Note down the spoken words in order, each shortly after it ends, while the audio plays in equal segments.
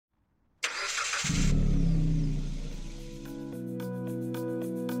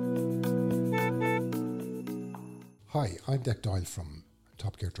Hi, I'm Dick Doyle from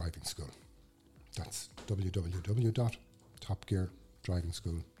Top Gear Driving School. That's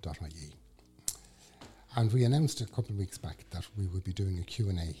www.topgeardrivingschool.ie. And we announced a couple of weeks back that we would be doing a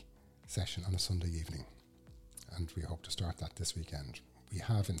Q&A session on a Sunday evening. And we hope to start that this weekend. We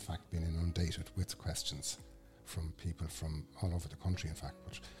have, in fact, been inundated with questions from people from all over the country, in fact,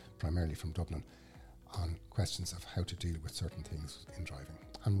 but primarily from Dublin, on questions of how to deal with certain things in driving.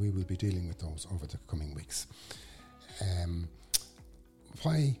 And we will be dealing with those over the coming weeks.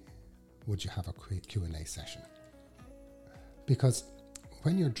 Why would you have a Q&A session? Because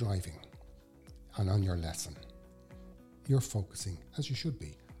when you're driving and on your lesson, you're focusing, as you should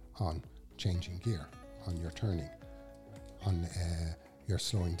be, on changing gear, on your turning, on your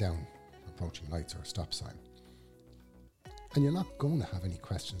slowing down, approaching lights or a stop sign. And you're not going to have any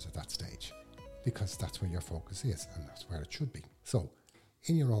questions at that stage because that's where your focus is and that's where it should be. So,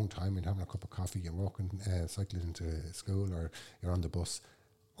 in your own time, when you're having a cup of coffee, you're walking, cycling into school or you're on the bus,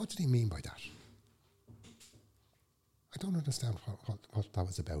 what did he mean by that? I don't understand what that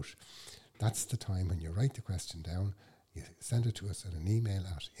was about. That's the time when you write the question down, you send it to us in an email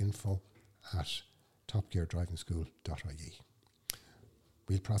at info@topgeardrivingschool.ie.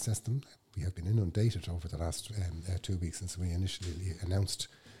 We'll process them. We have been inundated over the last 2 weeks since we initially announced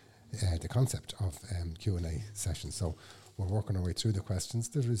the concept of Q&A sessions. So we're working our way through the questions.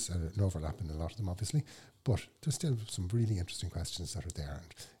 There is an overlap in a lot of them, obviously, but there's still some really interesting questions that are there,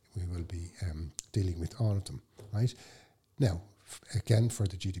 and we will be dealing with all of them, right? Now, again, for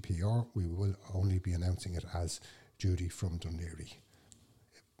the GDPR, we will only be announcing it as Judy from Dún Laoghaire,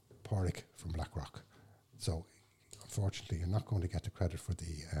 Pádraig from Blackrock. So, unfortunately, you're not going to get the credit for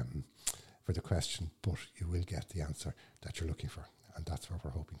the question, but you will get the answer that you're looking for, and that's what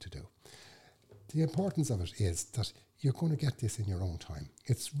we're hoping to do. The importance of it is that you're going to get this in your own time.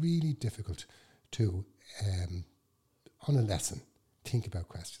 It's really difficult to, on a lesson, think about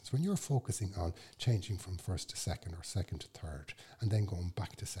questions. When you're focusing on changing from first to second or second to third, and then going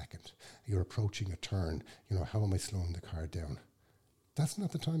back to second, you're approaching a turn, how am I slowing the car down? That's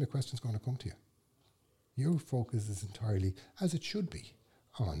not the time a question's going to come to you. Your focus is entirely, as it should be,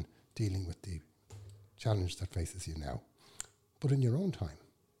 on dealing with the challenge that faces you now. But in your own time,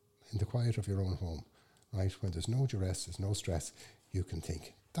 in the quiet of your own home, right, when there's no duress, there's no stress, you can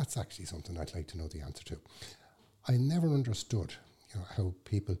think, that's actually something I'd like to know the answer to. I never understood, how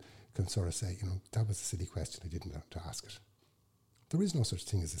people can sort of say, that was a silly question, I didn't have to ask it. There is no such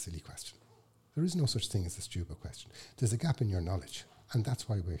thing as a silly question. There is no such thing as a stupid question. There's a gap in your knowledge, and that's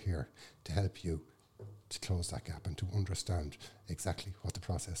why we're here, to help you to close that gap and to understand exactly what the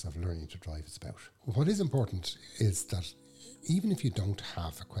process of learning to drive is about. What is important is that even if you don't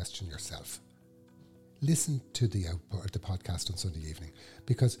have a question yourself, listen to the podcast on Sunday evening,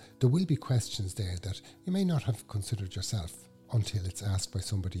 because there will be questions there that you may not have considered yourself until it's asked by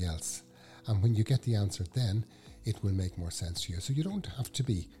somebody else. And when you get the answer, then it will make more sense to you. So you don't have to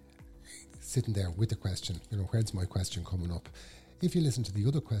be sitting there with the question, where's my question coming up? If you listen to the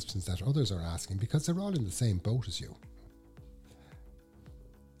other questions that others are asking, because they're all in the same boat as you,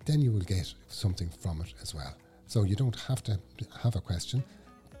 then you will get something from it as well. So you don't have to have a question.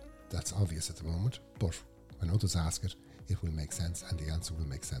 That's obvious at the moment, but when others ask it, it will make sense and the answer will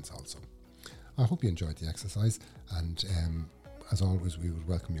make sense also. I hope you enjoyed the exercise, and as always, we would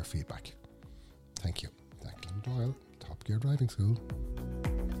welcome your feedback. Thank you. Declan Doyle, Top Gear Driving School.